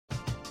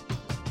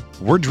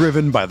We're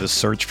driven by the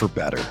search for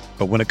better.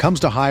 But when it comes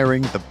to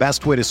hiring, the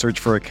best way to search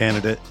for a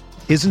candidate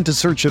isn't to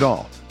search at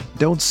all.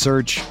 Don't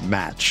search,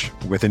 match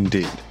with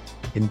Indeed.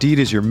 Indeed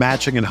is your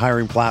matching and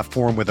hiring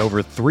platform with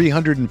over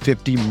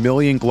 350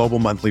 million global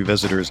monthly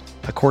visitors,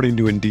 according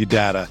to Indeed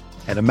data,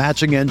 and a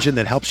matching engine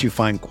that helps you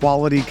find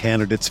quality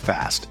candidates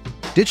fast.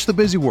 Ditch the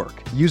busy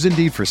work. Use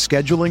Indeed for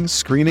scheduling,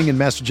 screening, and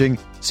messaging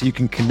so you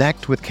can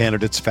connect with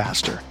candidates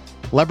faster.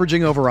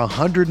 Leveraging over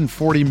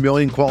 140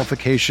 million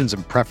qualifications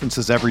and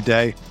preferences every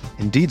day,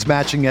 Indeed's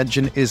matching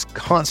engine is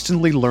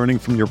constantly learning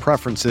from your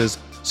preferences,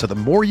 so the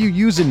more you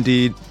use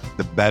Indeed,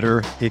 the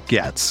better it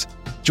gets.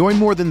 Join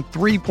more than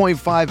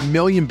 3.5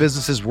 million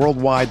businesses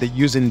worldwide that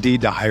use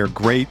Indeed to hire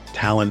great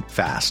talent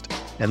fast.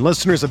 And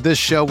listeners of this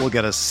show will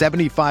get a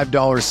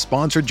 $75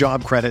 sponsored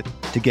job credit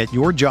to get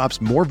your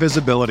jobs more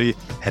visibility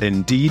at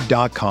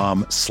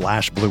Indeed.com/Blue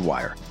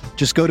Wire.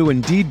 Just go to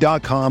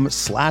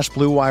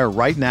Indeed.com/Blue Wire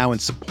right now and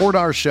support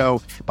our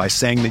show by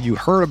saying that you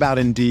heard about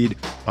Indeed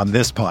on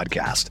this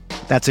podcast.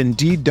 That's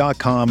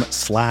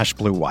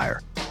Indeed.com/Blue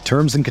Wire.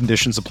 Terms and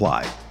conditions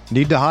apply.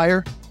 Need to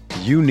hire?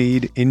 You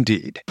need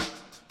Indeed.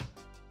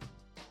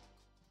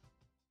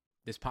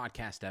 This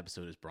podcast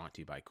episode is brought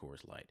to you by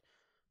Coors Light.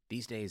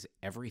 These days,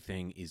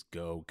 everything is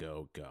go,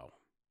 go, go.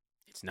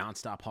 It's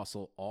nonstop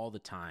hustle all the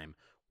time.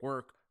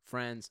 Work,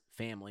 friends,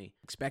 family,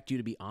 expect you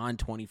to be on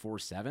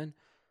 24/7.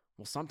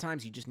 Well,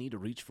 sometimes you just need to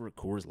reach for a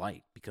Coors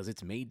Light because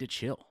it's made to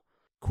chill.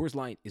 Coors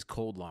Light is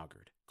cold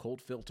lagered,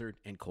 cold filtered,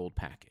 and cold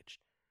packaged.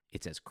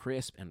 It's as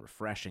crisp and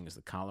refreshing as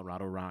the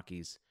Colorado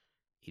Rockies.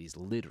 It is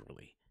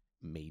literally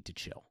made to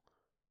chill.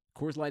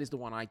 Coors Light is the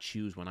one I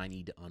choose when I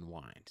need to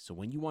unwind. So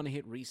when you want to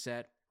hit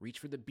reset, reach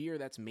for the beer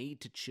that's made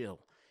to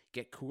chill.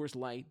 Get Coors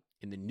Light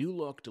in the new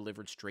look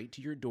delivered straight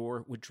to your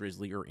door with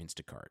Drizzly or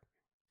Instacart.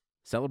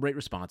 Celebrate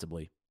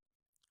responsibly.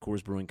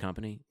 Coors Brewing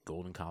Company,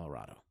 Golden,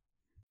 Colorado.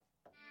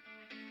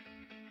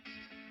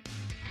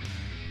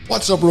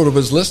 What's up,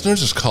 RotoViz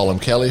listeners? It's Colin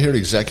Kelly here,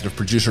 executive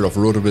producer of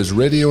RotoViz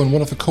Radio and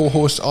one of the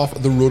co-hosts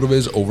of the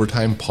RotoViz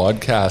Overtime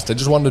podcast. I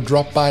just wanted to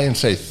drop by and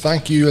say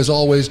thank you, as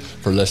always,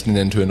 for listening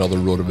in to another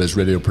RotoViz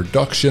Radio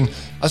production.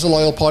 As a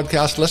loyal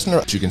podcast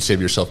listener, you can save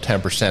yourself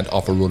 10%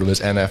 off a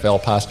RotoViz NFL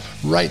pass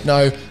right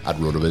now at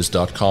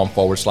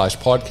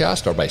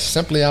rotoviz.com/podcast or by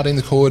simply adding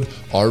the code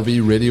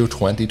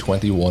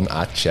RVRadio2021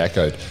 at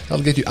checkout.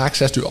 That'll get you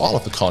access to all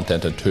of the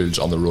content and tools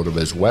on the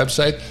RotoViz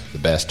website, the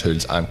best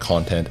tools and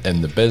content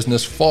in the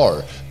business for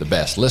the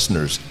best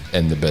listeners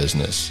in the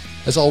business.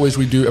 As always,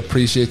 we do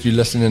appreciate you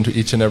listening to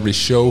each and every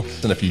show,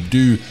 and if you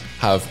do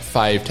have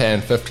 5, 10,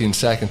 15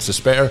 seconds to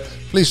spare,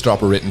 please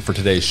drop a rating for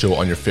today's show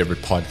on your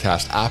favorite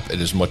podcast app. It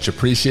is much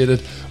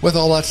appreciated. With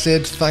all that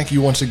said, thank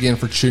you once again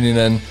for tuning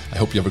in. I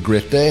hope you have a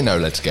great day. Now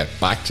let's get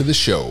back to the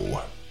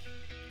show.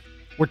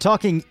 We're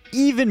talking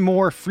even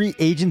more free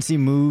agency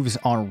moves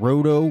on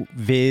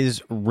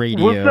RotoViz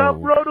Radio. What's up,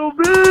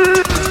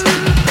 RotoViz?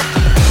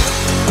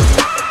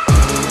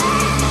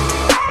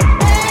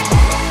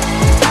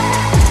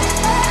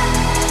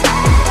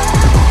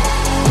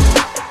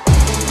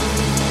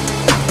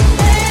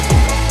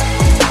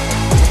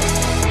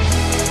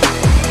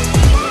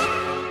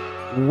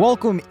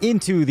 Welcome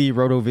into the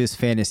RotoViz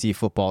Fantasy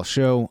Football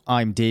Show.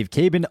 I'm Dave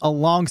Cabin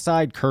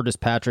alongside Curtis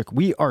Patrick.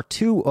 We are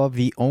two of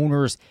the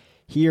owners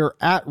here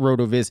at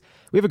RotoViz.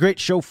 We have a great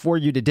show for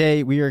you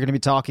today. We are going to be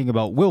talking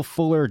about Will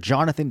Fuller,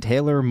 Jonathan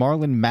Taylor,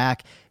 Marlon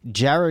Mack,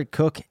 Jared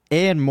Cook,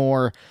 and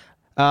more.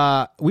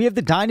 We have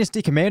the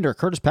Dynasty Commander,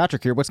 Curtis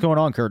Patrick, here. What's going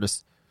on,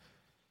 Curtis?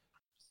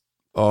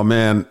 Oh,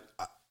 man.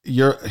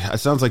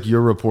 It sounds like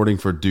you're reporting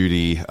for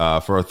duty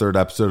for our third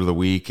episode of the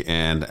week,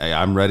 and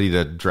I'm ready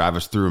to drive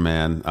us through,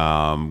 man.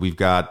 We've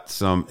got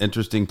some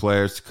interesting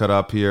players to cut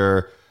up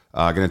here.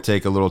 Going to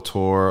take a little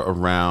tour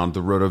around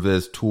the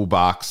RotoViz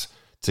toolbox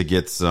to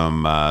get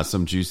some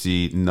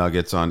juicy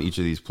nuggets on each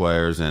of these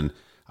players, and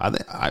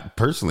I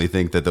personally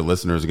think that the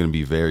listeners are going to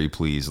be very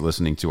pleased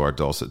listening to our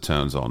dulcet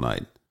tones all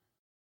night.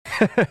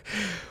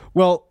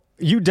 Well,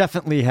 you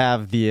definitely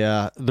have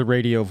the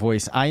radio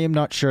voice. I am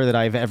not sure that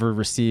I've ever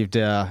received,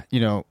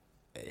 anyone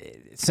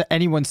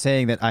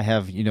saying that I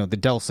have, the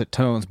dulcet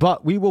tones,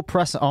 but we will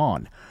press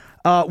on.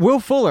 Will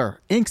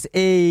Fuller inks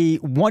a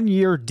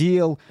 1-year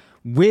deal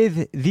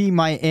with the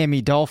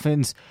Miami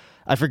Dolphins.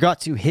 I forgot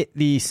to hit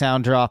the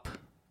sound drop,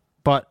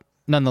 but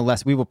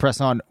nonetheless, we will press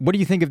on. What do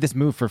you think of this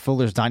move for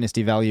Fuller's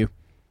dynasty value?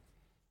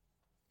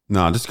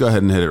 No, just go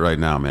ahead and hit it right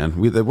now, man.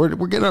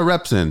 We're getting our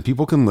reps in.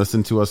 People can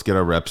listen to us get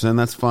our reps in.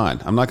 That's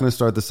fine. I'm not going to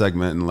start the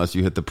segment unless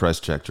you hit the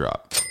press check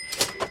drop.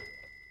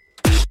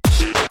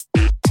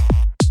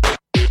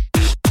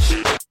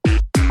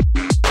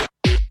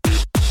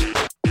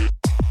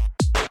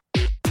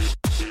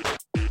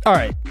 All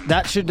right,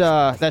 that should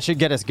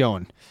get us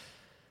going.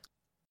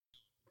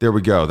 There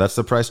we go. That's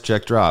the price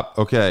check drop.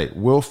 Okay,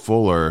 Will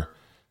Fuller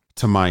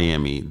to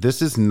Miami.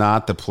 This is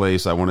not the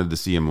place I wanted to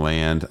see him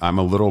land. I'm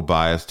a little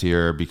biased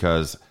here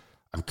because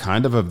I'm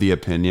kind of the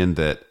opinion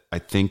that I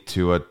think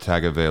Tua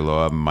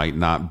Tagovailoa might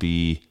not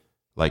be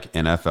like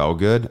NFL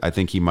good. I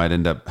think he might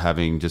end up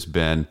having just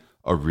been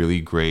a really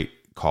great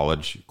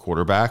college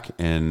quarterback.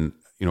 And,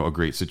 a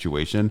great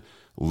situation.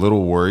 A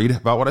little worried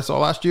about what I saw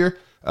last year.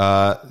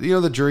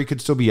 The jury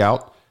could still be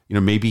out.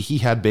 Maybe he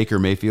had Baker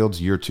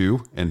Mayfield's year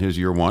 2 and his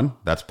year 1.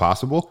 That's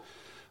possible.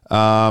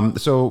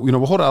 So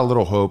we'll hold out a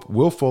little hope.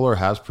 Will Fuller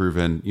has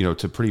proven,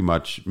 to pretty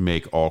much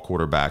make all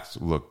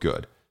quarterbacks look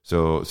good.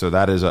 So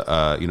that is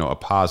a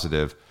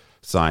positive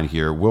sign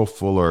here. Will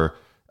Fuller,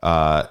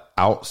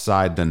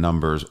 outside the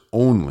numbers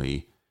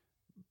only,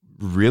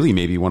 really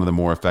maybe one of the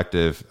more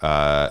effective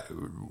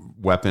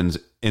weapons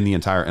in the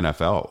entire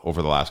NFL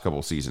over the last couple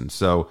of seasons.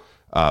 So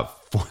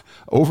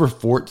over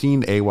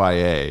 14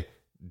 AYA,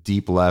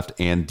 deep left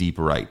and deep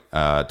right,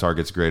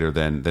 targets greater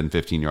than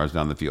 15 yards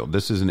down the field.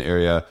 This is an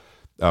area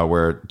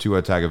where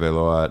Tua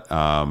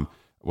Tagovailoa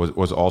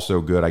was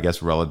also good, I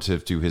guess,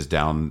 relative to his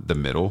down the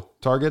middle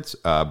targets.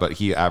 But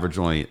he averaged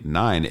only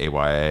 9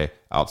 AYA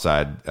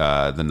outside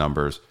the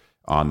numbers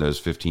on those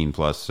 15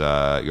 plus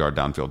yard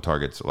downfield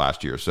targets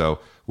last year. So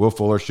Will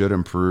Fuller should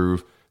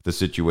improve the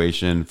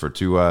situation for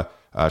Tua.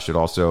 Should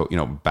also,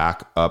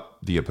 back up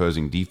the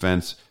opposing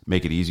defense,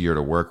 make it easier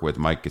to work with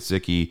Mike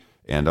Gesicki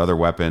and other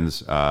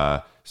weapons.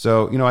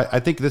 So, I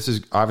think this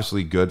is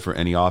obviously good for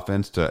any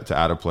offense to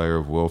add a player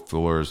of Will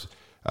Fuller's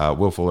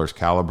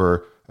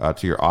caliber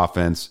to your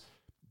offense.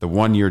 The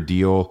 1-year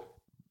deal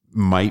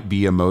might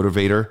be a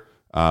motivator.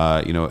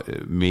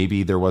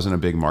 Maybe there wasn't a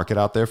big market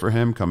out there for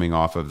him coming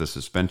off of the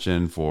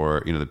suspension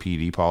for, the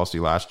PD policy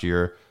last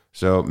year.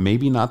 So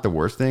maybe not the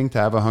worst thing to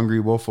have a hungry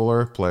Will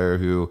Fuller player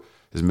who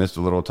has missed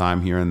a little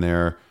time here and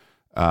there.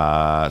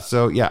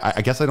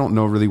 I guess I don't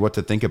know really what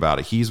to think about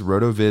it. He's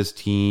RotoViz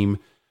team,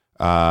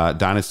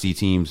 Dynasty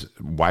team's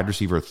wide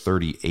receiver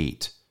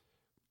 38.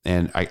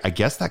 And I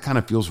guess that kind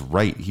of feels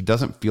right. He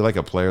doesn't feel like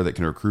a player that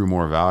can accrue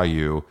more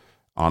value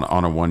on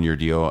a 1-year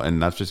deal. And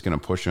that's just going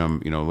to push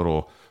him, a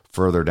little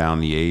further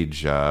down the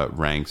age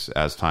ranks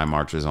as time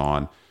marches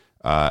on.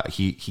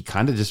 He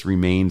kind of just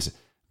remains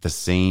the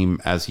same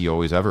as he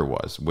always ever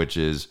was, which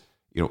is,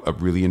 a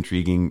really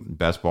intriguing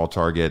best ball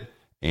target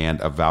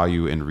and a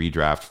value in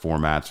redraft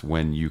formats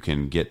when you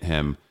can get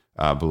him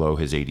below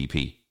his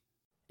ADP.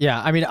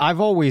 Yeah, I mean, I've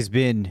always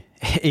been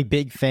a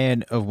big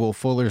fan of Will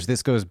Fuller's.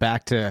 This goes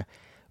back to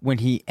when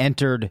he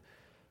entered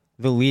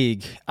the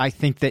league. I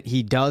think that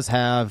he does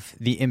have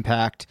the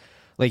impact,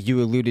 like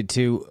you alluded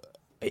to,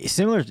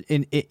 similar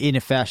in a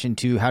fashion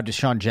to how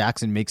Deshaun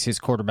Jackson makes his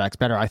quarterbacks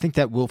better. I think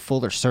that Will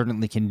Fuller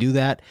certainly can do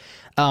that.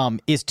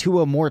 Is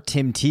Tua more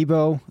Tim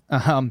Tebow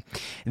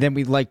than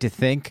we'd like to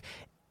think,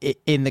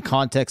 in the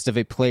context of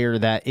a player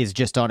that is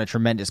just on a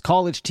tremendous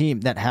college team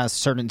that has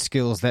certain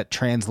skills that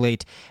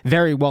translate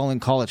very well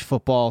in college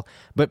football,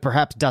 but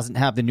perhaps doesn't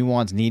have the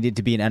nuance needed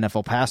to be an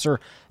NFL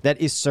passer?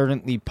 That is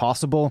certainly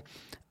possible.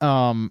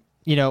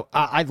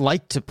 I'd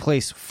like to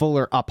place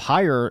Fuller up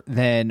higher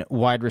than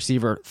wide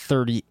receiver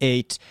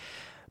 38,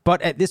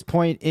 but at this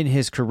point in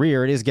his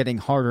career, it is getting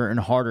harder and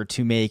harder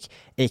to make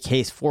a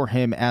case for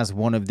him as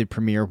one of the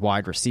premier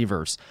wide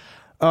receivers.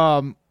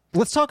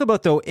 Let's talk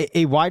about, though,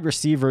 a wide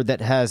receiver that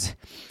has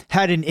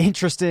had an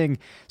interesting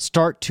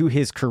start to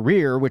his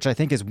career, which I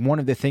think is one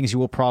of the things you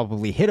will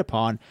probably hit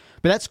upon,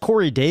 but that's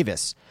Corey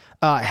Davis.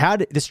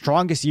 Had the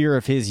strongest year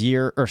of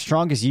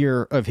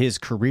his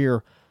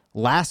career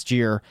last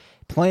year,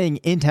 playing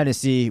in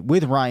Tennessee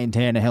with Ryan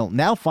Tannehill,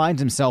 now finds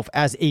himself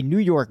as a New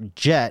York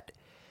Jet.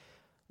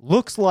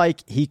 Looks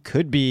like he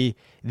could be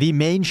the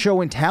main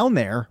show in town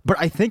there, but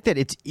I think that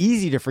it's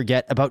easy to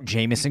forget about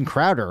Jamison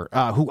Crowder,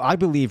 who I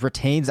believe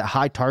retains a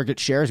high target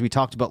share, as we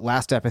talked about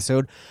last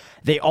episode.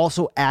 They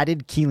also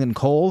added Keelan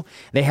Cole.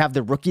 They have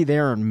the rookie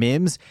there in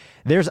Mims.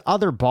 There's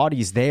other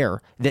bodies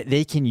there that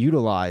they can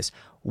utilize.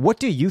 What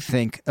do you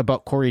think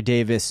about Corey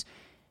Davis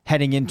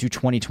heading into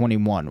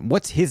 2021?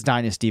 What's his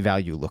dynasty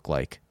value look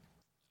like?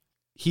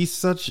 He's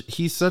such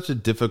a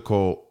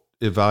difficult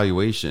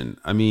evaluation.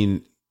 I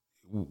mean,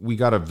 we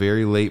got a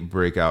very late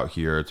breakout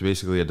here. It's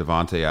basically a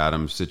Devontae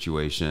Adams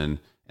situation.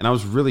 And I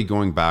was really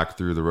going back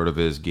through the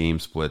RotoViz Game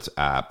Splits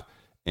app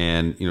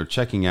and,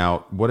 checking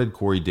out what did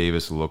Corey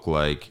Davis look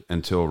like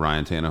until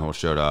Ryan Tannehill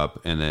showed up.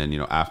 And then,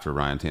 after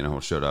Ryan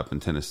Tannehill showed up in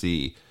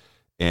Tennessee.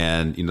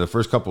 And, the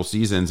first couple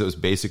seasons, it was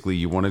basically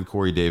you wanted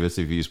Corey Davis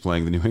if he was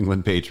playing the New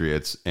England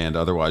Patriots, and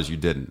otherwise you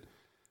didn't.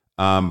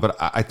 But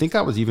I think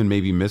I was even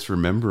maybe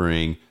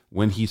misremembering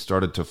when he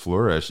started to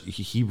flourish.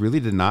 He really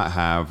did not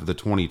have the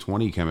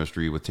 2020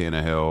 chemistry with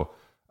Tannehill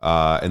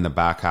in the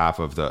back half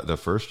of the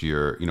first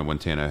year, when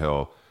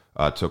Tannehill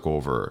took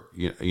over.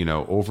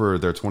 Over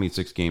their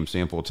 26-game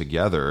sample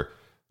together,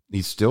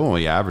 he's still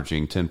only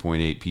averaging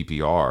 10.8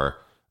 PPR,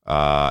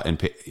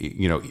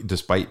 and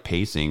despite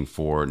pacing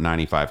for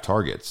 95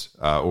 targets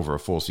over a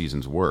full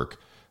season's work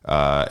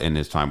in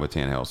his time with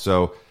Tannehill.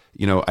 So,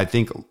 I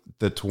think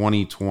the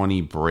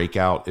 2020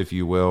 breakout, if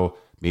you will,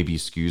 maybe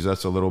skews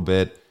us a little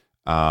bit.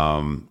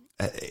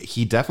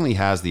 He definitely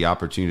has the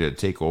opportunity to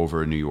take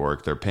over in New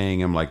York. They're paying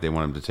him like they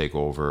want him to take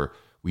over.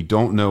 We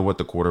don't know what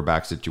the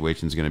quarterback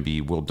situation is going to be.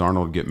 Will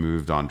Darnold get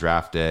moved on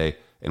draft day,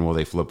 and will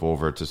they flip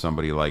over to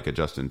somebody like a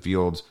Justin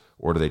Fields,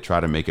 or do they try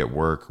to make it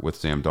work with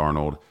Sam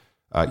Darnold?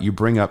 You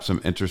bring up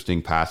some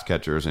interesting pass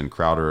catchers in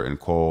Crowder and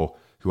Cole.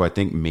 who I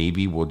think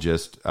maybe will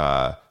just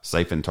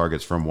siphon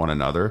targets from one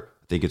another.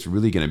 I think it's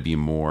really going to be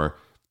more,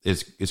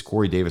 is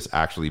Corey Davis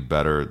actually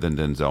better than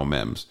Denzel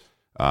Mims?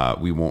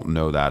 We won't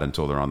know that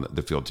until they're on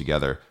the field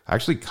together. I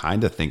actually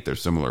kind of think they're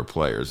similar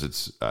players.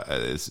 It's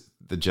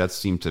the Jets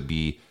seem to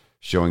be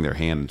showing their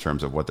hand in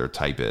terms of what their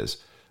type is.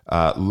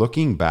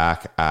 Looking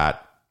back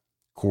at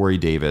Corey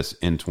Davis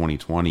in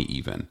 2020,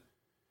 even,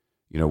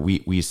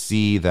 we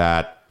see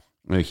that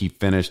he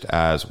finished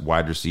as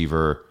wide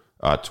receiver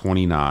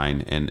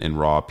 29 in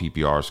raw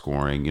PPR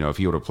scoring. If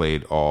he would have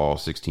played all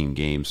 16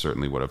 games,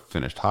 certainly would have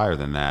finished higher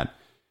than that.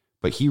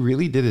 But he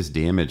really did his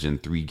damage in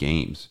 3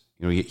 games.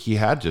 He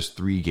had just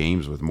 3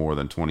 games with more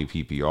than 20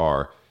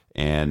 PPR.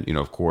 And,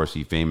 of course,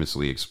 he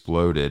famously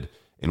exploded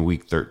in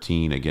week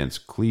 13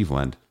 against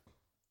Cleveland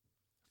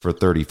for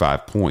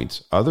 35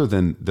 points. Other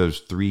than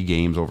those 3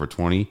 games over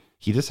 20,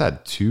 he just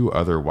had 2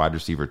 other wide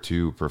receiver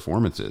 2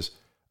 performances.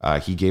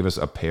 He gave us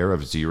a pair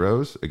of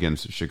zeros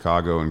against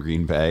Chicago and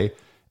Green Bay,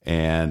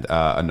 and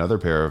another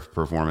pair of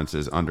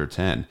performances under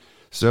 10.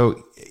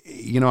 So,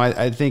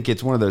 I think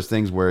it's one of those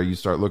things where you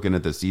start looking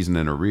at the season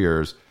in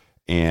arrears,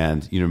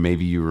 and,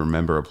 maybe you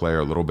remember a player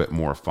a little bit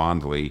more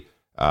fondly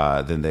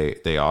than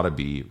they ought to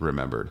be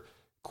remembered.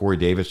 Corey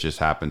Davis just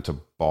happened to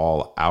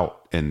ball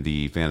out in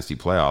the fantasy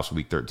playoffs,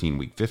 week 13,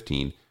 week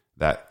 15.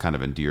 That kind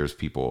of endears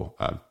people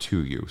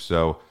to you.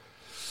 So,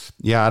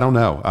 yeah, I don't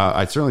know.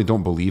 I certainly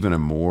don't believe in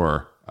him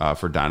more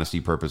for dynasty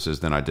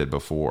purposes than I did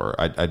before.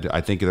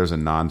 I think there's a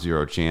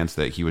non-zero chance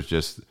that he was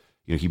just,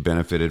 he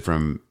benefited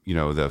from,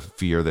 the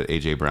fear that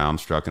A.J. Brown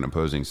struck in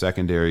opposing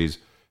secondaries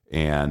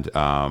and,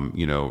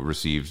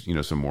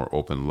 received, some more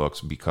open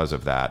looks because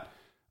of that.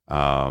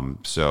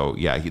 So,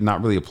 yeah, he's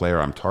not really a player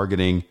I'm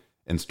targeting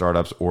in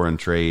startups or in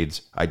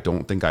trades. I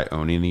don't think I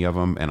own any of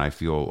them, and I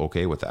feel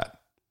okay with that.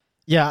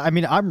 Yeah, I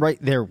mean, I'm right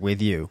there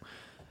with you.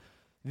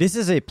 This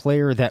is a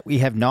player that we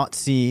have not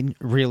seen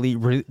really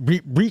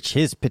reach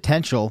his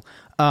potential.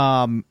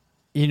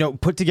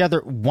 Put together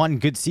one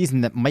good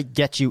season that might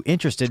get you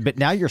interested, but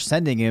now you're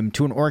sending him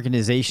to an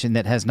organization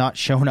that has not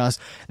shown us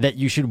that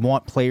you should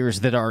want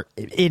players that are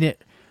in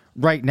it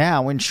right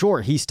now. And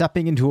sure, he's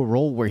stepping into a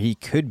role where he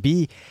could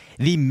be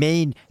the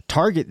main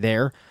target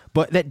there,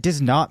 but that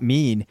does not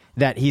mean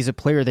that he's a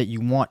player that you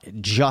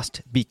want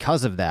just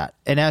because of that.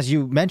 And as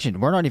you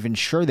mentioned, we're not even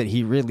sure that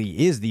he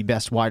really is the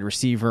best wide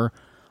receiver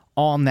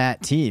on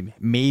that team.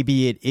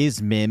 Maybe it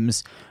is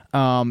Mims.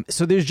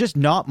 So there's just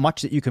not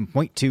much that you can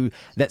point to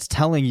that's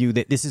telling you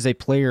that this is a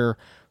player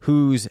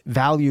whose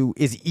value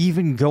is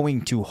even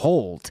going to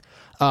hold,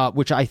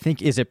 which I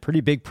think is a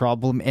pretty big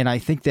problem. And I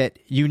think that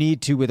you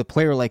need to, with a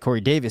player like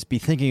Corey Davis, be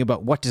thinking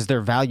about what does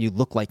their value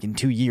look like in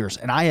 2 years.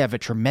 And I have a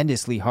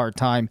tremendously hard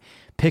time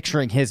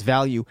picturing his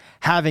value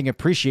having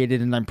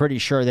appreciated, and I'm pretty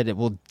sure that it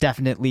will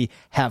definitely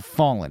have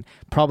fallen.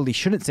 Probably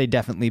shouldn't say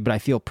definitely, but I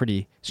feel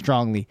pretty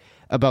strongly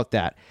about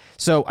that.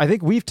 So I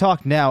think we've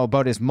talked now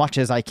about as much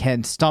as I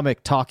can stomach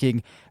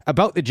talking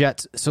about the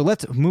Jets. So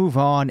let's move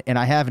on, and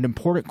I have an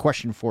important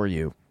question for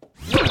you.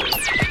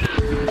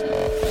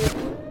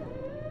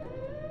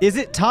 Is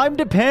it time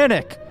to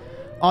panic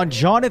on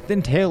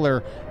Jonathan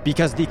Taylor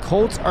because the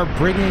Colts are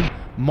bringing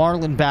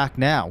Marlon back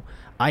now?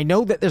 I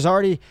know that there's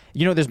already,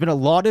 there's been a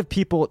lot of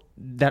people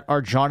that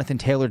are Jonathan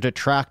Taylor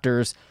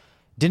detractors,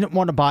 didn't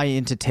want to buy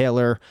into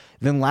Taylor.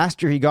 Then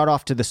last year he got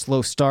off to the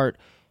slow start,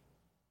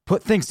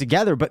 put things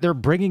together, but they're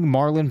bringing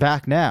Marlon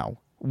back now.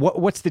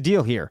 What's the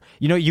deal here?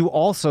 You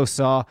also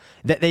saw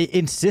that they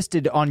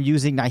insisted on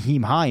using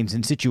Nyheim Hines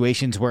in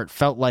situations where it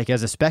felt like,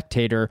 as a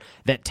spectator,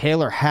 that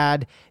Taylor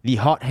had the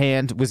hot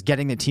hand, was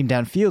getting the team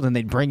downfield, and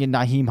they'd bring in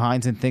Nyheim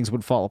Hines and things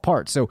would fall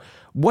apart. So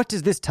what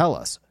does this tell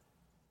us?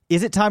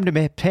 Is it time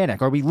to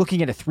panic? Are we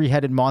looking at a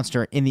 3-headed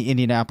monster in the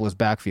Indianapolis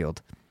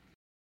backfield?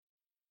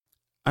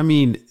 I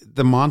mean,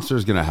 the monster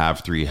is going to have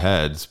 3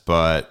 heads,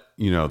 but,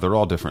 they're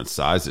all different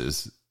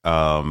sizes.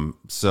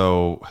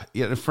 So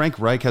yeah, Frank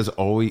Reich has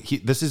always,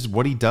 this is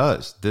what he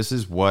does. This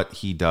is what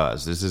he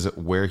does. This is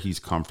where he's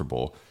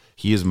comfortable.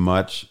 He is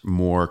much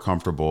more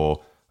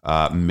comfortable,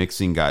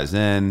 mixing guys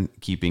in,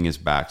 keeping his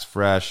backs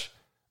fresh.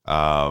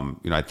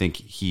 I think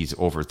he's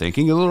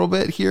overthinking a little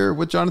bit here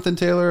with Jonathan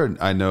Taylor.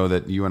 I know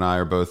that you and I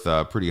are both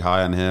pretty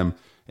high on him,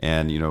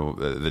 and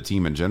the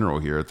team in general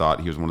here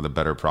thought he was one of the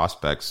better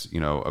prospects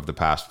of the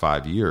past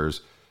 5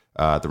 years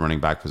at the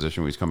running back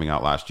position when he was coming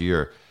out last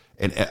year.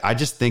 And I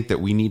just think that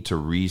we need to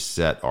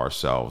reset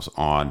ourselves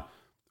on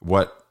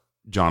what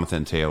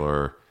Jonathan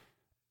Taylor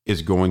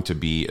is going to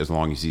be as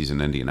long as he's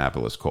an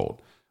Indianapolis Colt.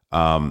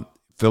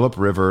 Phillip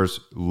Rivers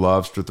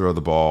loves to throw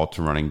the ball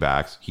to running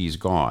backs. He's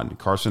gone.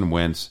 Carson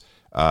Wentz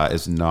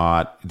is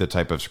not the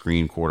type of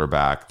screen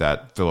quarterback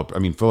that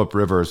Phillip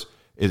Rivers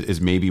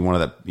is maybe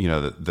one of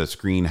the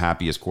screen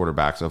happiest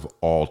quarterbacks of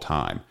all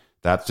time.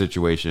 That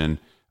situation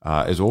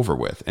is over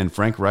with. And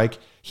Frank Reich,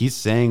 he's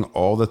saying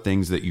all the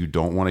things that you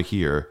don't want to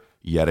hear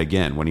yet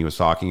again. When he was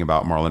talking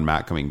about Marlon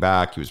Mack coming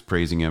back, he was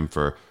praising him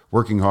for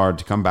working hard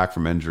to come back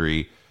from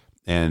injury,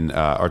 and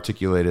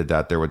articulated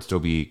that there would still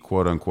be,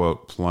 quote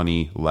unquote,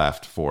 plenty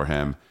left for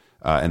him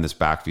in this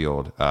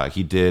backfield.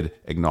 He did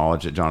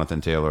acknowledge that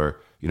Jonathan Taylor,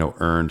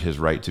 earned his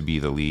right to be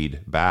the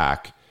lead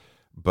back.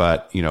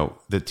 But,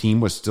 the team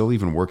was still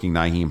even working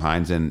Nyheim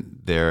Hines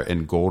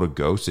in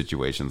goal-to-go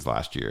situations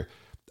last year.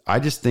 I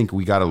just think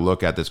we got to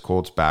look at this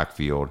Colts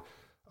backfield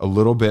a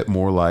little bit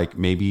more like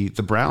maybe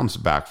the Browns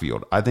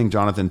backfield. I think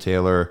Jonathan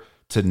Taylor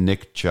to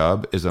Nick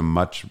Chubb is a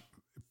much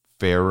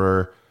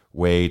fairer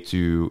way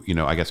to,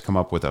 come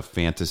up with a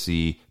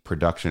fantasy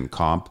production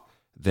comp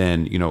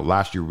than,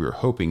 last year we were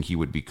hoping he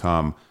would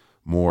become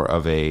more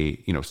of a,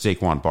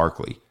 Saquon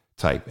Barkley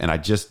type. And I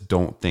just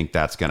don't think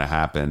that's going to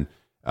happen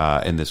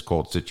in this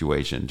Colts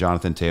situation.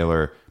 Jonathan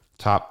Taylor,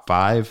 top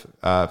 5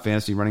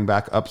 fantasy running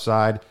back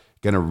upside,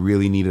 going to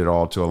really need it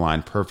all to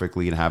align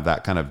perfectly and have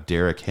that kind of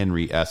Derrick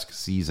Henry-esque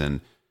season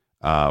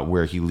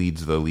where he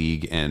leads the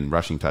league in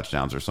rushing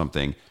touchdowns or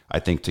something, I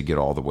think, to get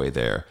all the way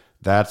there.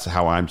 That's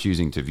how I'm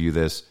choosing to view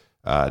this.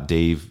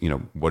 Dave,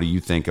 what do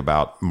you think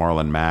about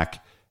Marlon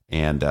Mack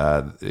and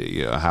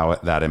how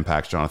that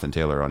impacts Jonathan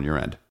Taylor on your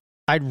end?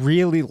 I'd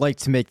really like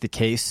to make the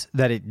case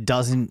that it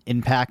doesn't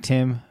impact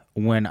him.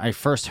 When I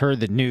first heard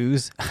the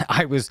news,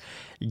 I was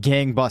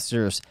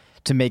gangbusters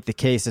to make the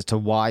case as to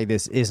why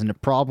this isn't a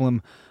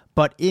problem.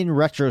 But in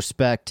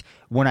retrospect,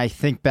 when I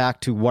think back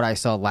to what I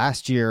saw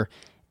last year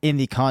in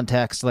the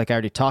context, like I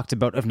already talked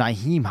about, of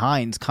Nyheim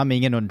Hines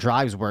coming in on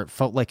drives where it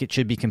felt like it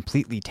should be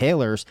completely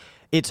Taylor's,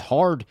 it's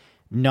hard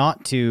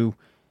not to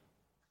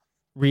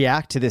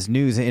react to this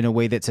news in a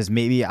way that says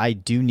maybe I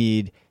do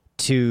need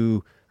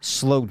to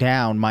slow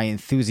down my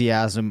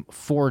enthusiasm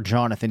for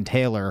Jonathan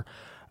Taylor.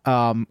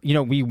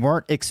 We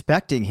weren't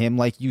expecting him,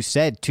 like you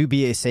said, to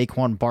be a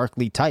Saquon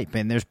Barkley type.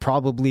 And there's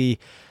probably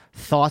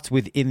thoughts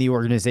within the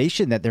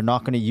organization that they're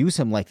not going to use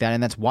him like that.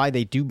 And that's why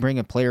they do bring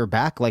a player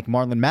back like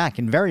Marlon Mack.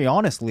 And very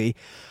honestly,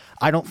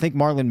 I don't think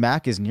Marlon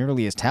Mack is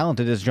nearly as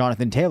talented as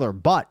Jonathan Taylor.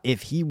 But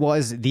if he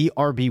was the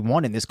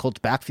RB1 in this Colts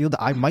backfield,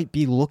 I might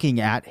be looking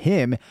at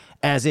him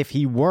as if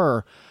he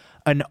were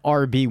an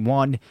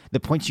RB1. The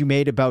points you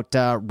made about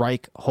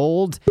Reich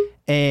hold.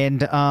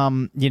 And,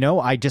 I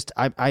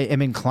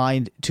am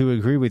inclined to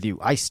agree with you.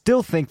 I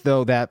still think,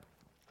 though, that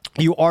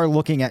you are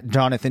looking at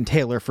Jonathan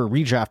Taylor for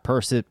redraft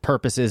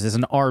purposes as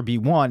an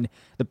RB1.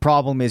 The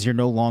problem is you're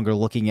no longer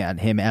looking at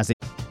him as a...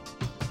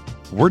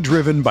 We're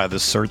driven by the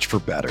search for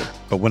better.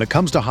 But when it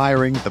comes to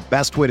hiring, the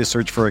best way to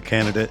search for a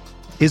candidate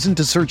isn't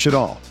to search at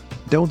all.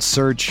 Don't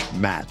search,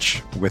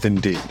 match with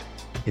Indeed.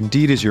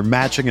 Indeed is your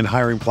matching and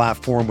hiring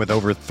platform with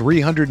over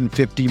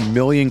 350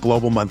 million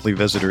global monthly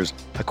visitors,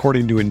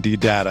 according to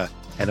Indeed data,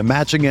 and a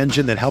matching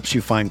engine that helps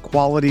you find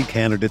quality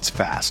candidates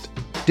fast.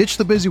 Ditch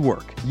the busy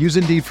work. Use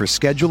Indeed for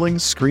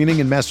scheduling,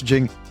 screening, and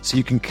messaging so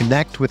you can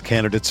connect with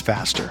candidates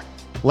faster.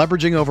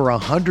 Leveraging over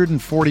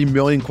 140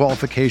 million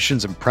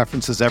qualifications and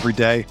preferences every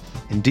day,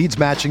 Indeed's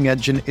matching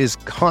engine is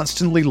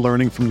constantly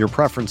learning from your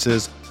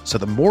preferences, so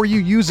the more you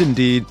use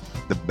Indeed,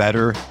 the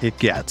better it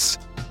gets.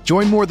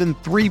 Join more than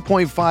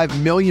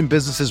 3.5 million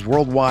businesses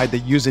worldwide that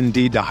use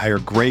Indeed to hire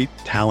great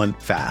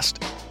talent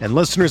fast. And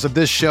listeners of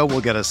this show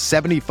will get a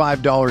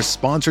 $75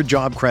 sponsored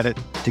job credit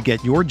to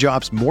get your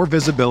jobs more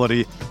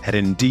visibility at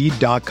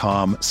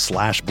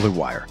Indeed.com/Blue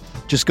Wire.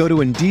 Just go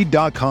to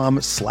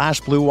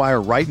Indeed.com/Blue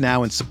Wire right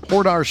now and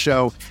support our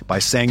show by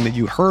saying that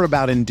you heard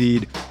about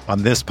Indeed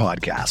on this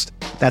podcast.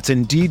 That's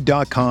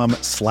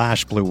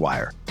Indeed.com/Blue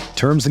Wire.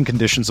 Terms and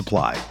conditions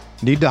apply.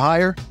 Need to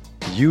hire?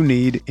 You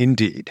need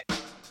Indeed.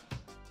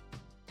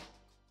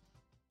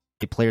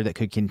 A player that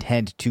could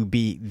contend to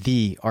be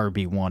the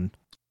RB1.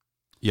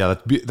 Yeah,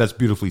 that's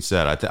beautifully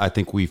said. I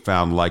think we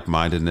found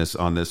like-mindedness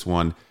on this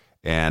one.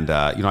 And,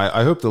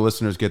 I hope the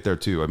listeners get there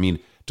too. I mean,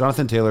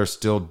 Jonathan Taylor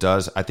still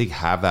does, I think,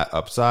 have that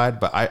upside.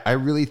 But I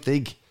really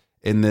think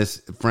in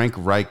this Frank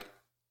Reich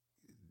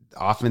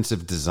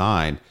offensive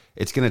design,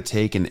 it's going to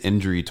take an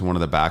injury to one of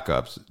the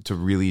backups to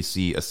really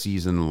see a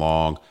season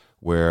long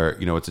where,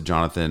 it's a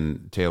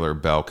Jonathan Taylor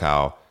bell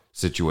cow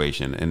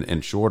situation.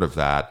 And short of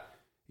that,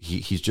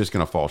 he's just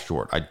going to fall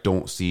short. I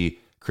don't see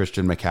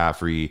Christian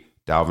McCaffrey,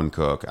 Dalvin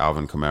Cook,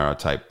 Alvin Kamara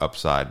type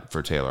upside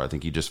for Taylor. I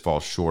think he just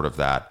falls short of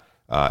that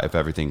if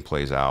everything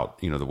plays out,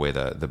 the way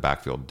the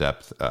backfield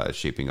depth is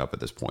shaping up at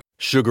this point.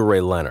 Sugar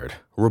Ray Leonard,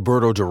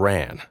 Roberto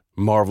Duran,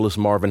 Marvelous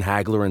Marvin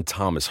Hagler, and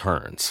Thomas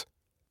Hearns.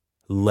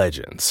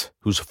 Legends,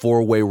 whose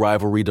four-way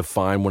rivalry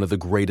defined one of the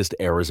greatest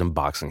eras in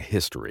boxing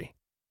history.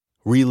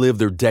 Relive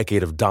their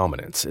decade of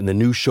dominance in the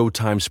new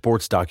Showtime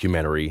sports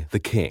documentary, The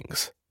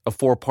Kings, a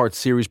 4-part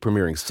series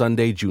premiering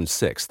Sunday, June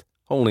 6th,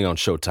 only on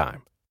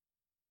Showtime.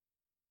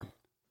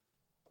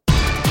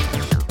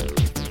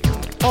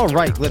 All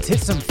right, let's hit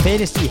some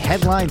fantasy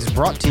headlines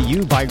brought to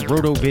you by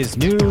RotoViz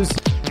News.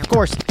 Of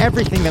course,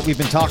 everything that we've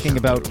been talking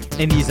about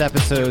in these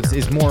episodes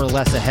is more or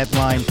less a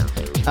headline,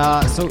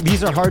 so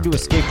these are hard to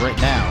escape right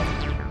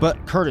now.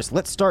 But Curtis,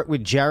 let's start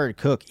with Jared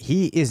Cook.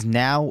 He is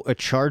now a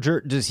Charger.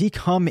 Does he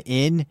come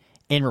in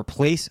and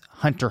replace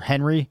Hunter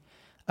Henry?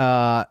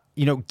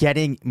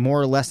 Getting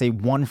more or less a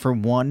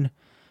one-for-one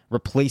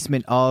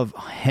replacement of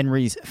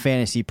Henry's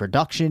fantasy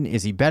production.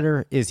 Is he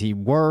better? Is he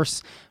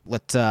worse?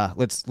 Let's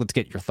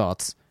get your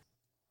thoughts.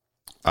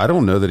 I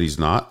don't know that he's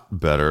not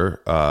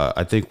better.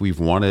 I think we've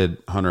wanted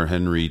Hunter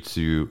Henry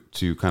to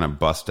kind of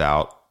bust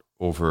out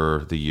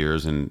over the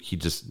years, and he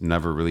just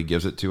never really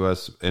gives it to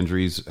us.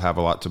 Injuries have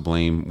a lot to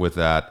blame with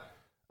that.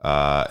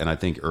 And I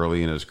think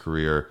early in his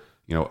career,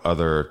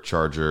 other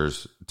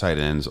Chargers tight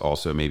ends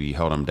also maybe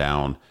held him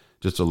down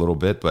just a little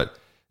bit. But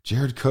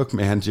Jared Cook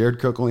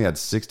only had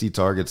 60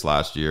 targets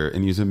last year,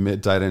 and he's a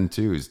mid tight end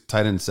too. He's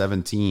tight end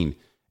 17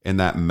 in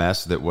that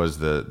mess that was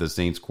the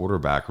Saints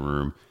quarterback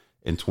room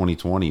in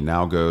 2020.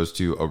 Now goes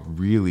to a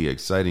really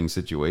exciting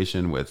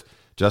situation with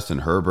Justin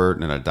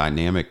Herbert and a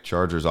dynamic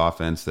Chargers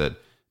offense that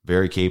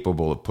very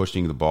capable of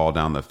pushing the ball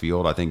down the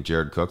field. I think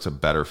Jared Cook's a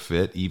better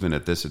fit, even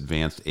at this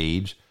advanced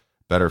age,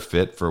 better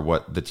fit for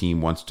what the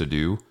team wants to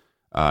do,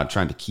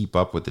 trying to keep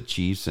up with the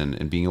Chiefs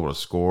and being able to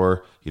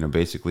score,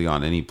 basically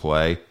on any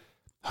play.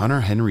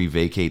 Hunter Henry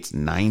vacates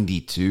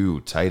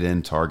 92 tight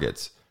end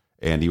targets,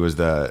 and he was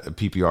the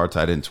PPR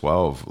tight end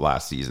 12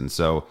 last season.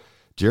 So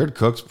Jared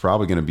Cook's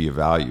probably going to be a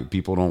value.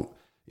 People don't,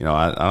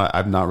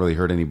 I've not really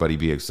heard anybody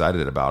be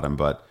excited about him,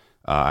 but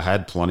I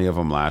had plenty of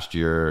them last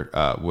year,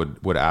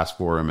 would ask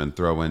for him and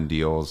throw in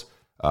deals,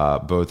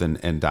 both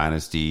in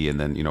Dynasty and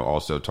then,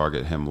 also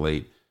target him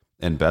late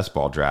in best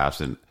ball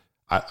drafts. And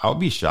I'll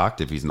be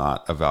shocked if he's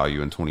not a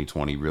value in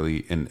 2020, really,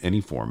 in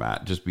any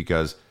format, just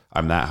because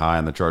I'm that high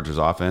on the Chargers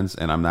offense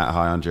and I'm that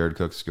high on Jared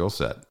Cook's skill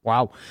set.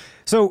 Wow.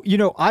 So,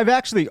 I've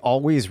actually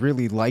always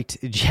really liked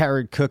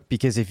Jared Cook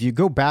because if you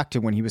go back to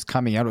when he was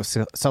coming out of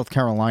South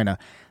Carolina,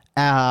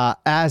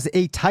 as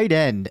a tight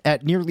end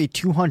at nearly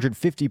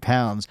 250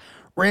 pounds,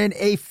 ran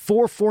a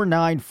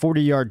 4.49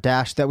 40-yard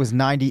dash that was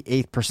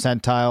 98th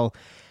percentile,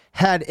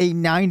 had a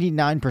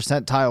 99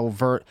 percentile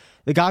vert.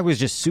 The guy was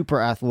just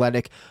super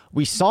athletic.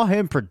 We saw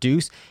him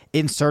produce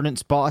in certain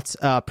spots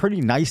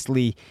pretty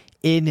nicely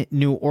in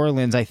New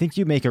Orleans. I think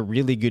you make a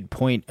really good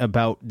point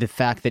about the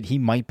fact that he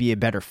might be a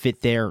better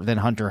fit there than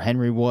Hunter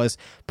Henry was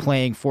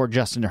playing for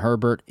Justin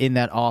Herbert in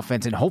that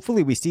offense. And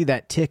hopefully we see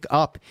that tick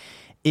up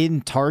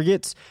in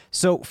targets.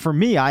 So for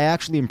me, I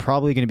actually am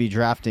probably going to be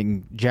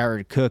drafting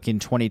Jared Cook in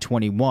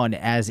 2021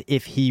 as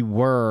if he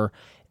were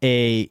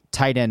a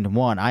tight end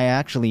one. I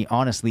actually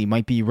honestly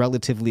might be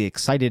relatively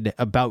excited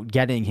about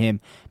getting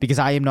him because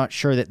I am not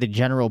sure that the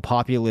general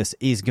populace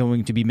is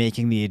going to be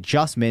making the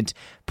adjustment,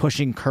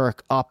 pushing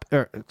Cook up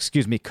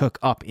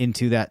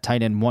into that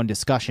tight end one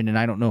discussion. And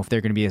I don't know if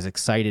they're going to be as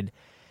excited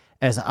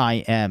as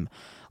I am.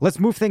 Let's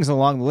move things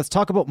along. Let's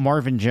talk about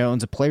Marvin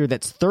Jones, a player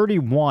that's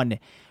 31.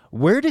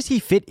 Where does he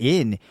fit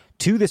in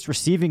to this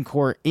receiving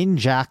core in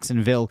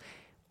Jacksonville?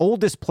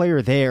 Oldest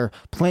player there,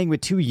 playing with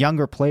two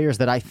younger players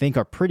that I think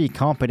are pretty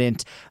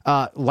competent,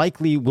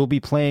 likely will be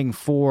playing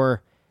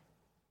for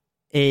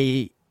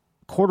a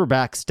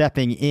quarterback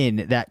stepping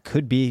in that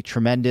could be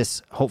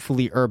tremendous.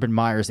 Hopefully Urban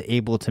Meyer's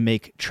able to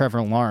make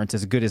Trevor Lawrence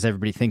as good as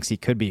everybody thinks he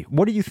could be.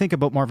 What do you think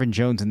about Marvin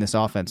Jones in this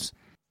offense?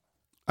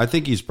 I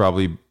think he's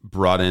probably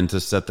brought in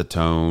to set the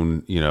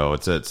tone.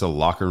 It's a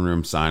locker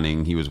room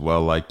signing. He was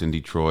well liked in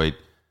Detroit.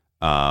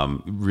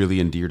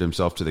 Really endeared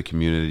himself to the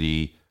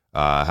community.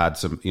 Had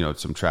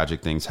some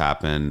tragic things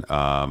happen,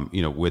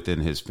 within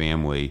his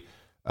family,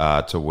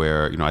 to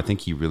where, I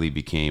think he really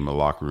became a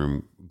locker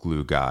room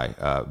glue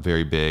guy,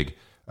 very big,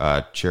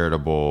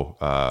 charitable,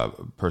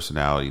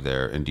 personality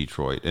there in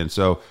Detroit. And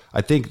so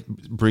I think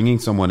bringing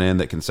someone in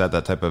that can set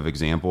that type of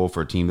example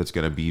for a team that's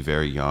going to be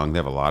very young, they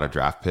have a lot of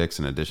draft picks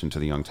in addition to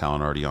the young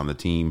talent already on the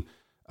team,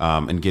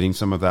 and getting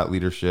some of that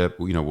leadership,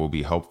 will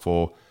be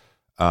helpful.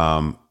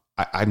 I'm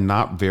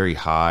not very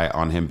high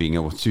on him being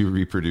able to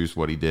reproduce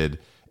what he did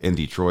in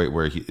Detroit,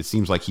 where it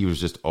seems like he was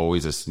just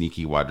always a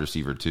sneaky wide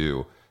receiver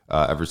too,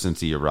 ever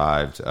since he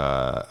arrived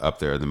up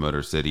there in the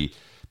Motor City.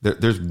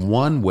 There's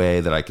one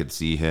way that I could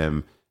see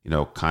him,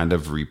 kind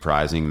of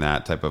reprising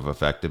that type of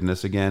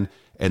effectiveness again,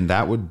 and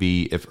that would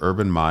be if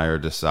Urban Meyer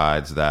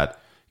decides that,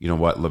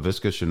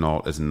 Laviska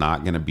Shenault is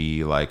not going to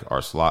be like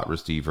our slot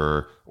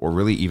receiver or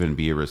really even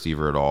be a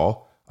receiver at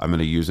all. I'm going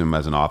to use him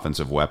as an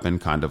offensive weapon,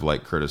 kind of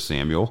like Curtis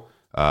Samuel,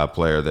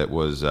 player that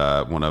was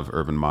one of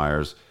Urban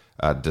Meyer's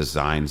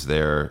designs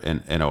there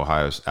in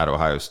Ohio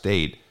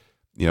State,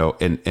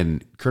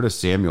 and Curtis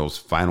Samuel's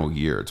final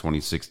year,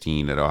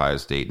 2016 at Ohio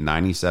State,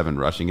 97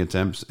 rushing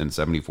attempts and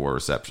 74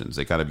 receptions.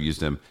 They kind of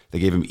used him. They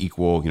gave him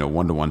equal,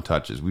 1-to-1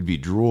 touches. We'd be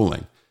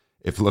drooling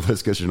if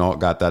Laviska Shenault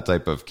got that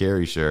type of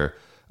carry share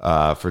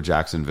for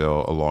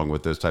Jacksonville, along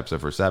with those types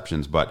of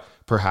receptions. But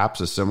perhaps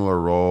a similar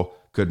role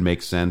could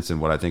make sense in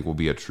what I think will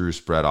be a true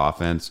spread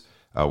offense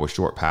with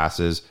short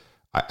passes.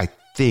 I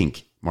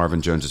think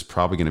Marvin Jones is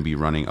probably going to be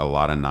running a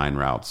lot of 9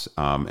 routes,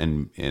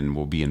 and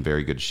will be in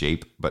very good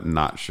shape, but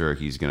not sure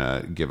he's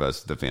going to give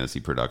us the fantasy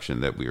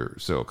production that we're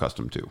so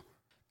accustomed to.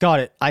 Got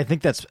it. I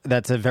think that's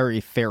a very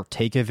fair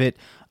take of it.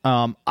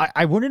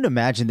 I wouldn't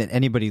imagine that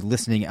anybody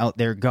listening out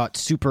there got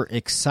super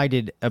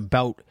excited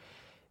about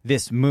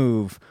this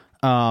move,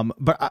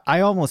 but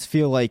I almost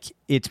feel like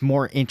it's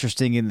more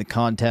interesting in the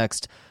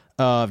context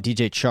of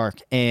DJ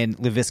Chark and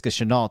Laviska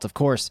Shenault. Of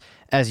course,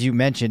 as you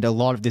mentioned, a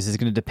lot of this is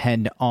going to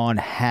depend on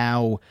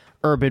how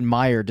Urban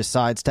Meyer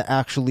decides to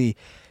actually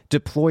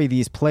deploy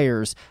these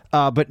players.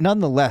 But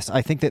nonetheless,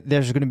 I think that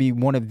there's going to be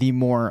one of the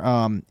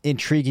more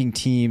intriguing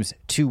teams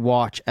to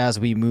watch as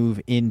we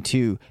move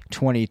into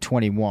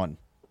 2021.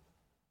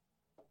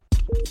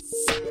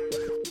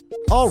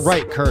 All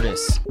right,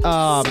 Curtis.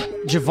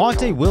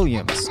 Javonte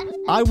Williams,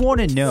 I want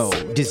to know,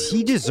 does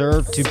he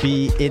deserve to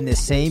be in the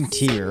same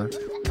tier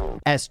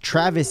as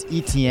Travis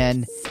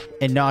Etienne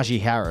and Najee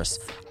Harris?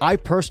 I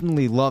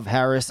personally love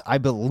Harris. I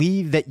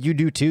believe that you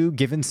do too,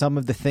 given some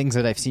of the things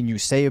that I've seen you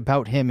say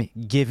about him,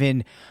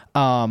 given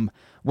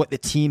what the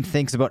team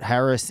thinks about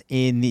Harris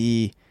in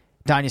the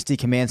Dynasty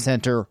Command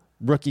Center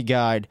rookie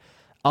guide.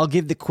 I'll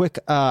give the quick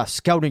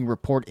scouting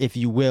report, if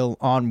you will,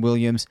 on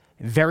Williams.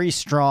 Very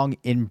strong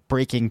in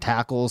breaking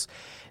tackles.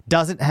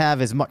 Doesn't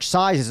have as much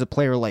size as a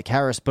player like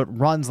Harris, but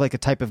runs like a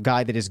type of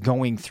guy that is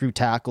going through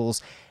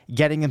tackles,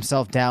 getting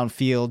himself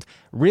downfield.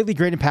 Really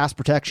great in pass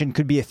protection.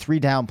 Could be a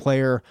 3-down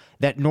player.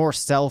 That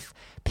north-south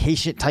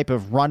patient type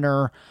of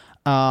runner.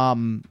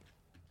 Not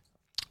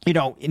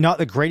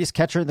the greatest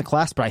catcher in the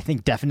class, but I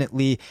think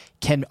definitely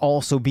can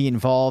also be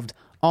involved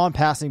on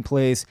passing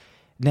plays.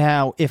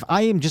 Now, if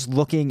I am just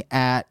looking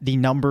at the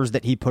numbers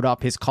that he put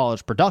up, his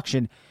college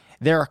production,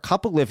 there are a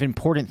couple of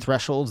important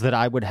thresholds that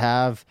I would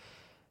have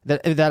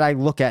that I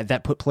look at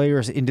that put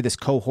players into this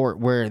cohort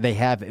where they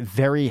have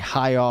very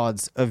high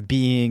odds of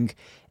being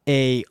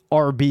a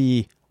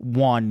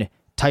RB1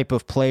 type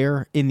of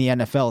player in the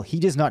NFL. He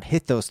does not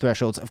hit those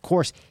thresholds. Of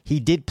course, he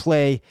did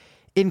play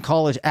in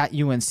college at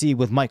UNC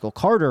with Michael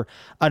Carter,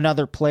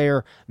 another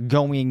player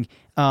going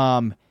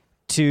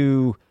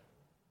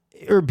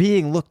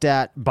being looked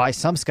at by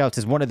some scouts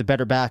as one of the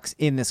better backs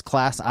in this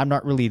class. I'm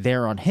not really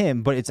there on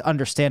him, but it's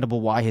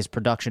understandable why his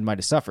production might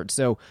have suffered.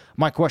 So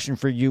my question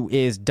for you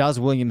is, does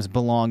Williams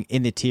belong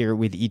in the tier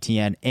with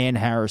Etienne and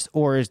Harris,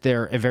 or is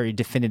there a very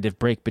definitive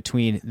break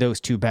between those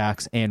two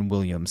backs and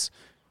Williams?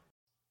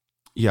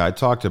 Yeah, I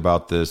talked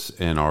about this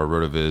in our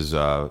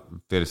RotoViz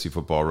Fantasy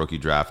Football Rookie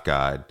Draft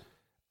Guide.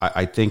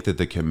 I think that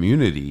the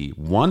community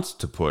wants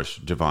to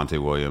push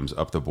Javonte Williams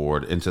up the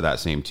board into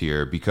that same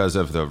tier because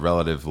of the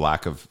relative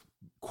lack of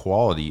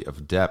quality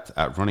of depth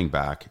at running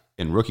back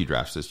in rookie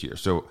drafts this year.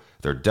 So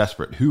they're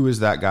desperate. Who is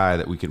that guy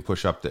that we can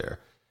push up there?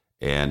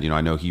 And, I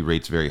know he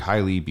rates very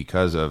highly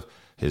because of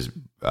his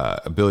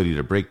ability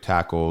to break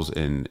tackles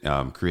and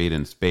create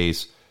in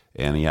space.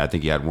 And I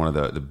think he had one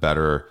of the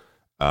better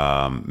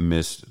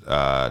missed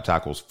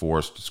tackles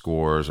forced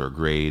scores or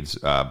grades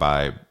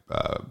by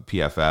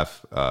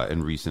PFF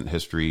in recent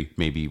history,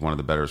 maybe one of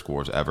the better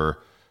scores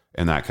ever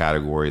in that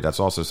category. That's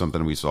also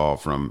something we saw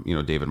from,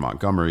 David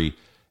Montgomery.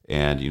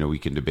 And, we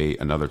can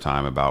debate another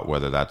time about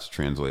whether that's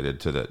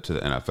translated to the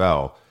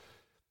NFL.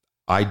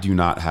 I do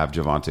not have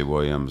Javonte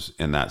Williams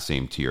in that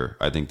same tier.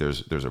 I think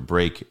there's a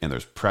break and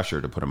there's pressure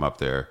to put him up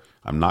there.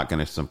 I'm not going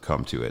to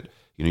succumb to it.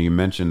 You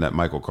mentioned that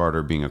Michael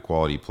Carter being a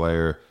quality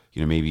player,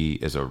 maybe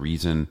is a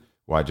reason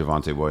why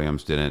Javonte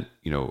Williams didn't,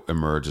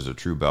 emerge as a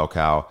true bell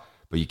cow.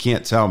 But you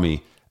can't tell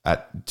me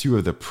at two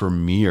of the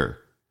premier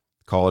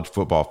college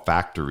football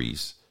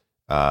factories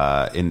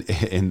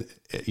in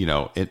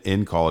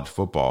college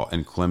football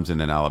in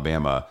Clemson and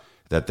Alabama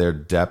that their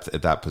depth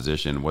at that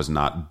position was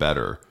not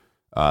better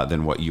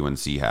than what UNC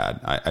had.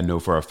 I know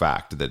for a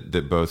fact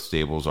that both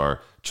stables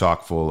are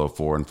chock full of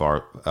 4 and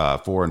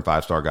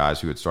 5 star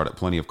guys who had started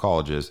plenty of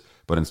colleges,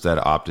 but instead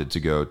opted to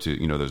go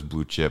to those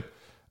blue chip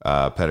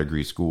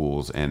pedigree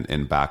schools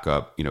and back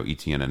up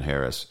Etienne and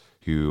Harris,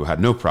 who had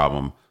no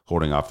problem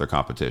holding off their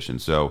competition.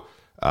 So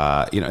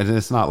and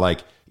it's not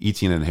like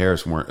Etienne and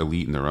Harris weren't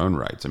elite in their own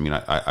rights. I mean,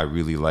 I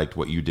really liked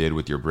what you did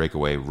with your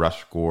breakaway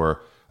rush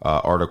score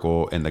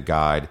article in the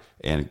guide,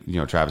 and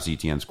Travis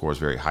Etienne scores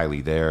very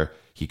highly there.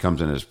 He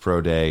comes in his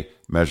pro day,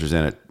 measures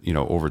in at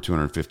over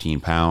 215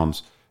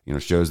 pounds.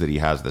 Shows that he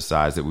has the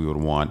size that we would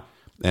want.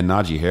 And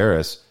Najee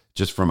Harris,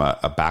 just from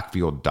a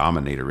backfield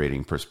dominator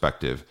rating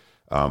perspective,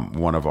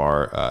 one of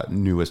our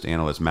newest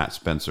analysts, Matt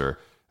Spencer,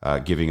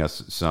 giving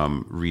us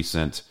some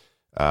recent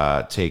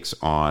takes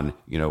on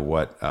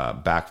what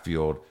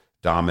backfield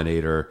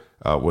dominator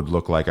would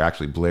look like.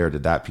 Actually, Blair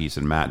did that piece,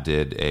 and Matt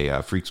did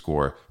a freak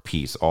score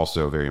piece,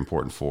 also very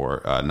important for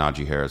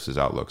Najee Harris's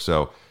outlook.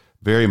 So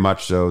very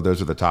much so,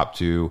 those are the top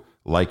two.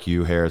 Like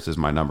you, Harris is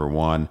my number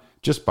one,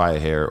 just by a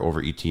hair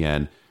over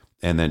Etienne.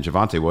 And then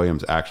Javonte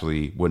Williams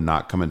actually would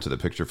not come into the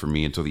picture for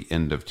me until the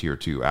end of tier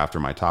 2, after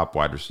my top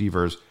wide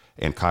receivers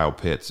and Kyle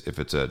Pitts, if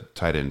it's a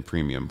tight end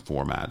premium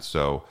format.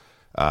 So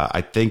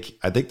I think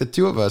the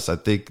two of us,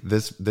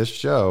 this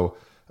show,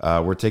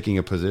 we're taking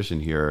a position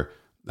here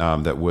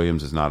that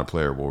Williams is not a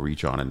player we'll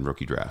reach on in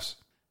rookie drafts.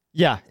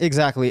 Yeah,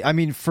 exactly. I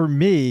mean, for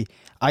me,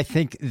 I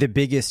think the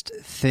biggest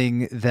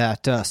thing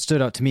that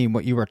stood out to me in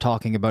what you were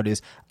talking about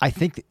is I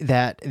think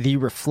that the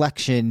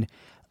reflection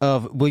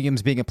of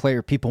Williams being a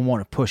player people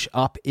want to push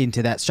up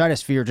into that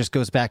stratosphere just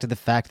goes back to the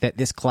fact that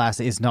this class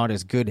is not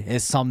as good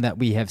as some that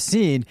we have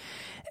seen.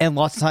 And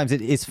lots of times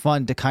it is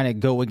fun to kind of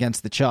go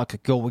against the chuck,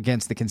 go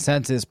against the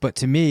consensus. But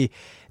to me,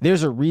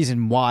 there's a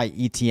reason why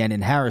Etienne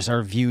and Harris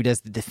are viewed as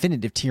the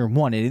definitive tier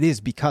 1. And it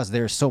is because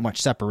there's so much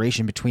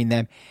separation between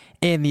them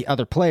and the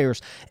other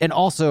players. And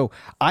also,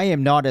 I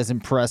am not as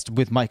impressed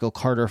with Michael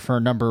Carter for a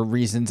number of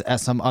reasons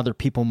as some other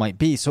people might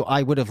be. So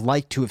I would have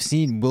liked to have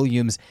seen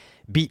Williams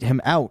beat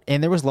him out.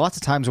 And there was lots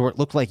of times where it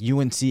looked like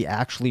UNC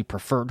actually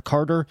preferred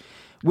Carter,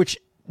 which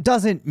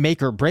doesn't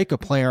make or break a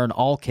player in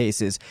all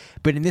cases.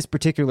 But in this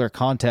particular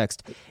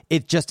context,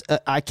 it just,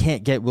 I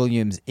can't get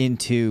Williams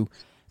into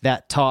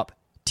that top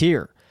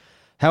tier.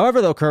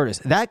 However, though, Curtis,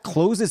 that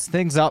closes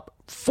things up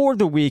for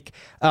the week,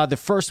 the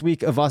first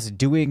week of us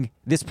doing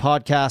this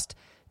podcast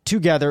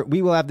together.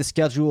 We will have the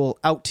schedule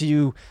out to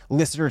you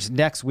listeners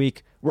next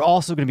week. We're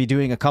also going to be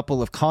doing a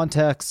couple of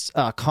contests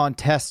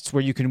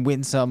where you can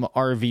win some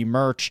RV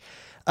merch.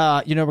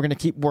 We're going to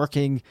keep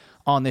working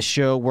on this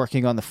show,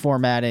 working on the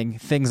formatting,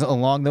 things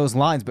along those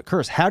lines. But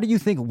Curtis, how do you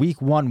think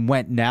week 1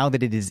 went now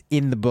that it is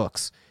in the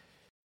books?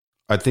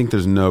 I think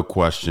there's no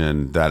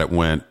question that it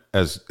went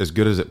as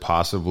good as it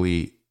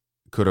possibly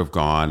could have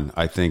gone.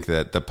 I think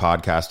that the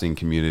podcasting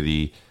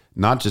community,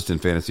 not just in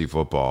fantasy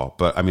football,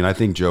 but I mean, I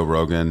think Joe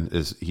Rogan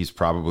he's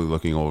probably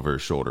looking over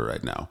his shoulder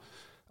right now.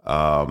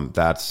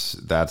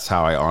 That's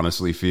how I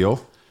honestly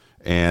feel.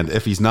 And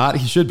if he's not,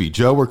 he should be.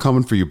 Joe, we're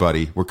coming for you,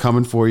 buddy. We're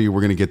coming for you.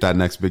 We're going to get that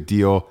next big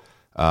deal.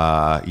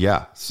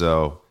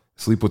 So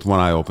sleep with one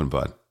eye open,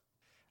 bud.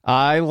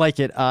 I like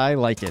it.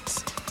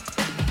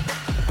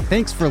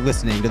 Thanks for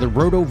listening to the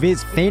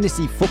RotoViz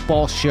Fantasy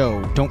Football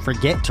Show. Don't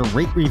forget to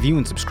rate, review,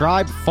 and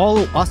subscribe.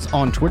 Follow us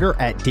on Twitter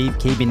at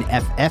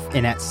DaveCabinFF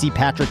and at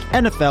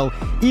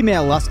CPatrickNFL.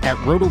 Email us at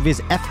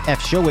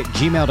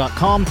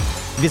rotovizffshow@gmail.com.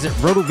 Visit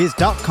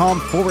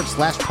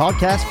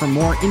rotoviz.com/podcast for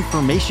more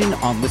information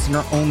on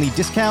listener-only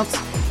discounts.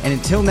 And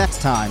until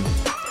next time,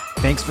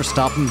 thanks for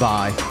stopping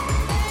by.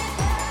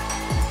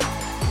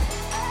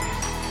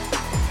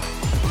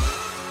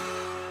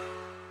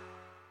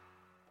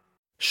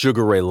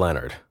 Sugar Ray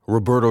Leonard,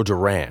 Roberto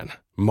Duran,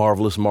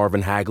 Marvelous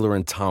Marvin Hagler,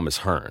 and Thomas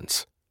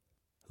Hearns.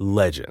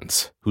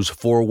 Legends, whose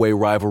four-way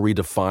rivalry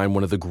defined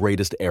one of the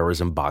greatest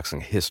eras in boxing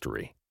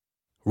history.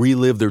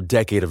 Relive their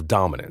decade of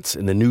dominance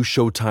in the new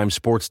Showtime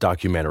sports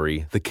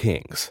documentary, The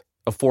Kings,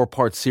 a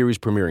 4-part series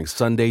premiering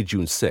Sunday,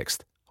 June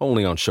 6th,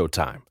 only on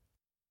Showtime.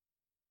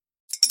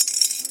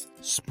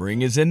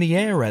 Spring is in the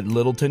air at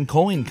Littleton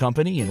Coin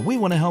Company, and we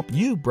want to help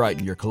you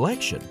brighten your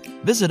collection.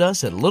 Visit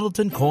us at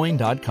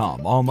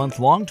littletoncoin.com all month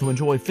long to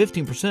enjoy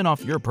 15%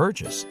 off your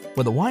purchase.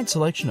 With a wide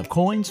selection of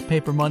coins,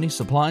 paper money,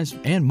 supplies,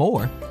 and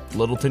more,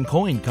 Littleton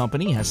Coin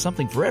Company has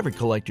something for every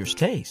collector's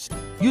taste.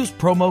 Use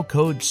promo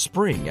code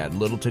SPRING at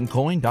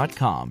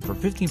littletoncoin.com for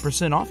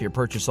 15% off your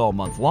purchase all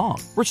month long.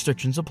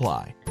 Restrictions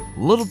apply.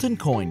 Littleton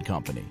Coin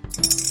Company.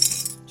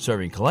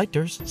 Serving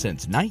collectors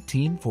since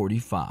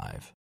 1945.